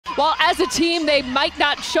while as a team they might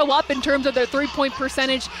not show up in terms of their three-point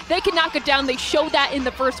percentage, they can knock it down. They showed that in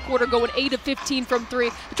the first quarter, going 8 of 15 from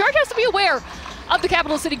three. The Charge has to be aware of the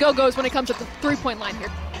Capital City Go-Go's when it comes to the three-point line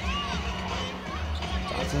here.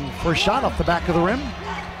 Johnson, first shot off the back of the rim.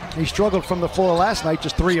 He struggled from the floor last night,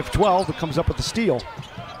 just 3 of 12, but comes up with the steal.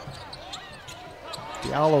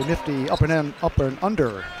 Diallo nifty up and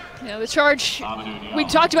under. Yeah, the Charge, we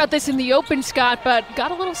talked about this in the open, Scott, but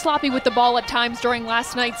got a little sloppy with the ball at times during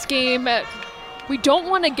last night's game. We don't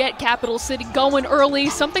want to get Capital City going early,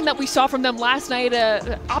 something that we saw from them last night,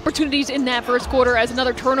 opportunities in that first quarter as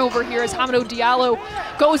another turnover here as Hamidou Diallo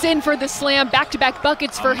goes in for the slam, back-to-back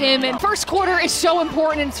buckets for him. And first quarter is so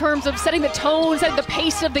important in terms of setting the tone, setting the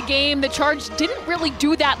pace of the game. The Charge didn't really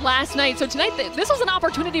do that last night, so tonight this was an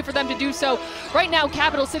opportunity for them to do so. Right now,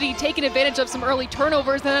 Capital City taking advantage of some early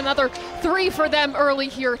turnovers, and another 3 for them early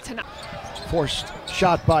here tonight. Forced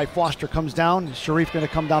shot by Foster comes down. Sharif going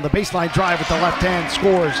to come down the baseline drive with the left hand,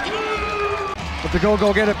 scores. But the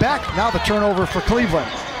Go-Go get it back. Now the turnover for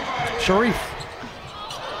Cleveland. Sharif.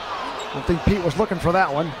 I think Pete was looking for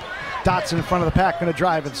that one. Dotson in front of the pack, going to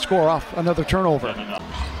drive and score off another turnover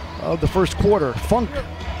of the first quarter. Funk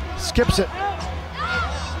skips it.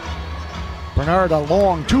 Bernard, a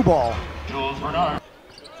long 2-ball.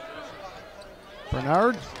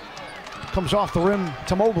 Bernard comes off the rim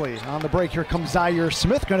to Mobley. On the break, here comes Zaire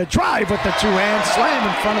Smith, going to drive with the 2-hand slam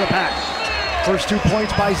in front of the pack. First 2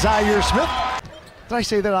 points by Zaire Smith. Did I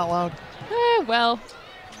say that out loud? Well,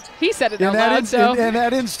 he said it out loud, so. In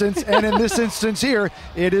that instance, and in this instance here,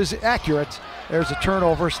 it is accurate. There's a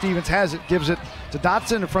turnover. Stevens has it, gives it to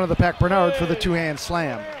Dotson in front of the pack. Bernard for the 2-hand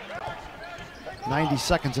slam. 90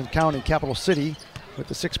 seconds and counting. Capital City with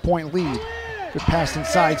the 6-point lead. Good pass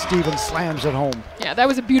inside, Stevens slams it home. Yeah, that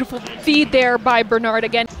was a beautiful feed there by Bernard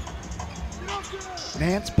again.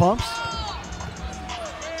 Nance pumps.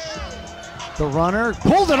 The runner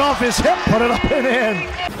pulled it off his hip, put it up and in.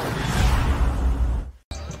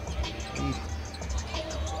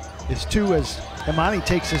 It's 2 as Imani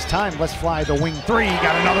takes his time. Let's fly the wing 3,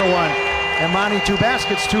 got another one. Imani 2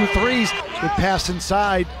 baskets, 2 threes. Good pass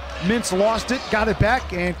inside. Mintz lost it, got it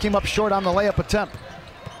back, and came up short on the layup attempt.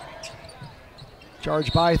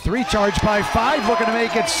 Charged by 3, charged by 5, looking to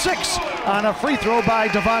make it 6 on a free throw by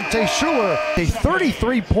Devontae Schuler.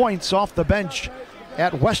 33 points off the bench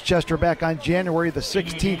at Westchester back on January the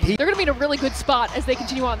 16th. They're going to be in a really good spot as they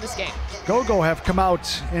continue on this game. Go-Go have come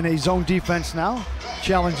out in a zone defense now,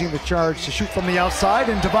 challenging the Charge to shoot from the outside,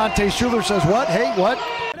 and Devontae Schuler says, what? Hey, what?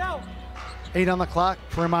 8 on the clock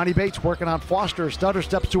for Imani Bates, working on Foster. Stutter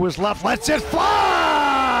steps to his left, lets it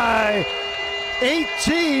fly!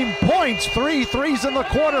 18 points, 3 threes in the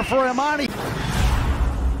quarter for Imani.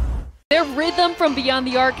 Their rhythm from beyond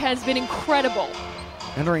the arc has been incredible.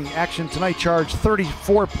 Entering action tonight, Charge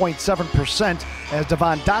 34.7% as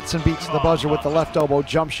Devon Dotson beats the buzzer with the left elbow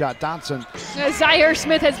jump shot. Dotson. Zaire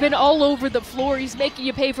Smith has been all over the floor. He's making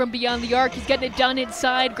you pay from beyond the arc. He's getting it done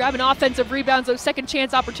inside, grabbing offensive rebounds. Those second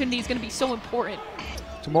chance opportunities going to be so important.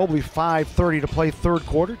 To Mobley, 5:30 to play third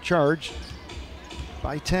quarter. Charge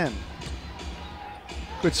by 10.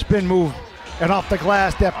 Good spin move, and off the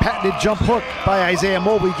glass, that patented jump hook by Isaiah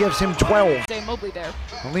Mobley gives him 12. Isaiah Mobley there.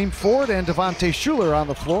 Aleem Ford and Devontae Schuler on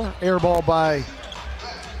the floor. Air ball by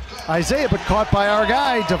Isaiah, but caught by our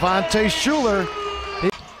guy, Devontae Schuler.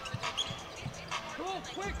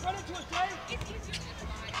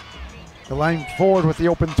 Aleem Ford with the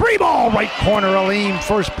open 3-ball, right corner, Aleem,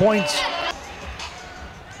 first points.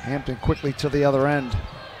 Hampton quickly to the other end.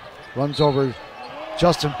 Runs over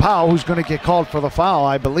Justin Powell, who's going to get called for the foul,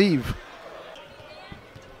 I believe.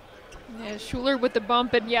 Yeah, Schuler with the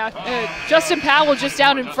bump, and Justin Powell just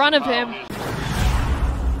down in front of him.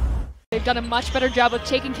 They've done a much better job of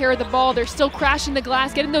taking care of the ball. They're still crashing the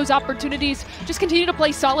glass, getting those opportunities. Just continue to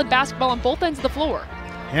play solid basketball on both ends of the floor.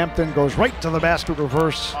 Hampton goes right to the basket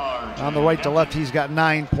reverse. On the right to left, he's got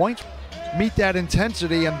 9 points. Meet that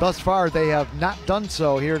intensity, and thus far they have not done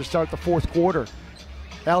so here to start the fourth quarter.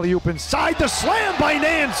 Alley-oop inside, the slam by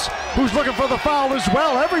Nance, who's looking for the foul as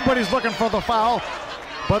well. Everybody's looking for the foul,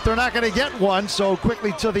 but they're not going to get one, so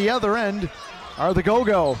quickly to the other end are the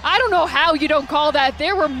Go-Go. I don't know how you don't call that.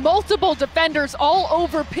 There were multiple defenders all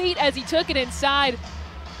over Pete as he took it inside.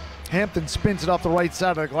 Hampton spins it off the right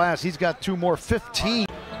side of the glass. He's got 2 more, 15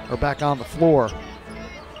 are back on the floor.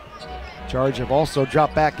 Charge have also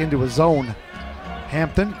dropped back into a zone.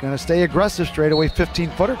 Hampton going to stay aggressive, straight away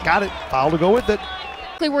 15-footer, got it, foul to go with it.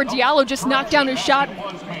 Where Diallo just knocked down his shot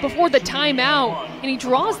before the timeout, and he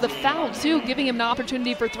draws the foul too, giving him an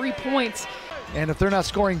opportunity for 3 points. And if they're not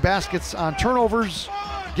scoring baskets on turnovers,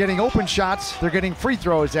 getting open shots, they're getting free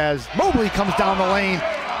throws as Mobley comes down the lane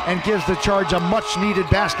and gives the Charge a much-needed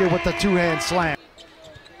basket with the two-hand slam.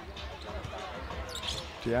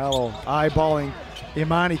 Diallo eyeballing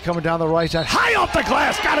Imani coming down the right side. High off the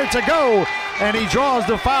glass, got it to go. And he draws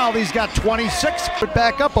the foul. He's got 26. But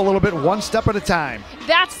back up a little bit, one step at a time.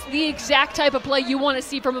 That's the exact type of play you want to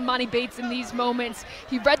see from Imani Bates in these moments.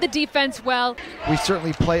 He read the defense well. We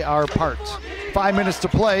certainly play our part. 5 minutes to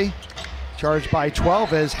play. Charged by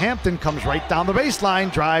 12 as Hampton comes right down the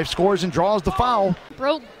baseline, drives, scores, and draws the foul.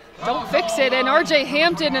 Bro, don't fix it. And RJ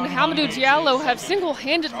Hampton and Hamidou Diallo have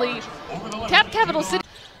single-handedly kept Capital City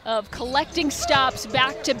of collecting stops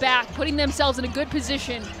back-to-back, putting themselves in a good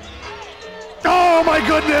position. Oh my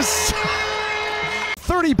goodness!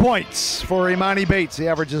 30 points for Imani Bates. He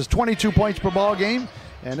averages 22 points per ball game,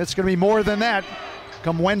 and it's going to be more than that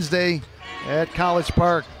come Wednesday at College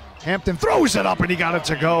Park. Hampton throws it up and he got it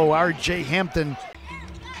to go. RJ Hampton.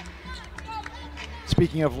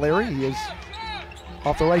 Speaking of Larry, he is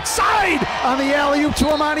off the right side on the alley-oop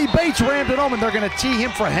to Imani Bates. Rammed it home, and they're going to tee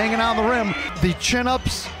him for hanging on the rim. The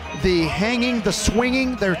chin-ups, the hanging, the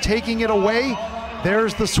swinging, they're taking it away.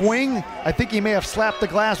 There's the swing. I think he may have slapped the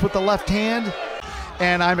glass with the left hand,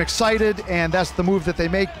 and I'm excited, and that's the move that they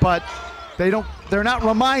make, but they're not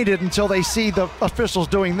reminded until they see the officials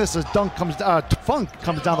doing this as Funk comes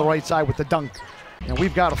down the right side with the dunk. And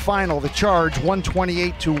we've got a final, the Charge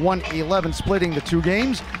 128-111, splitting the two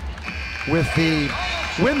games. With the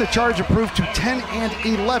win, the Charge improved to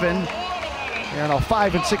 10-11, and a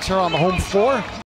 5-6 here on the home floor.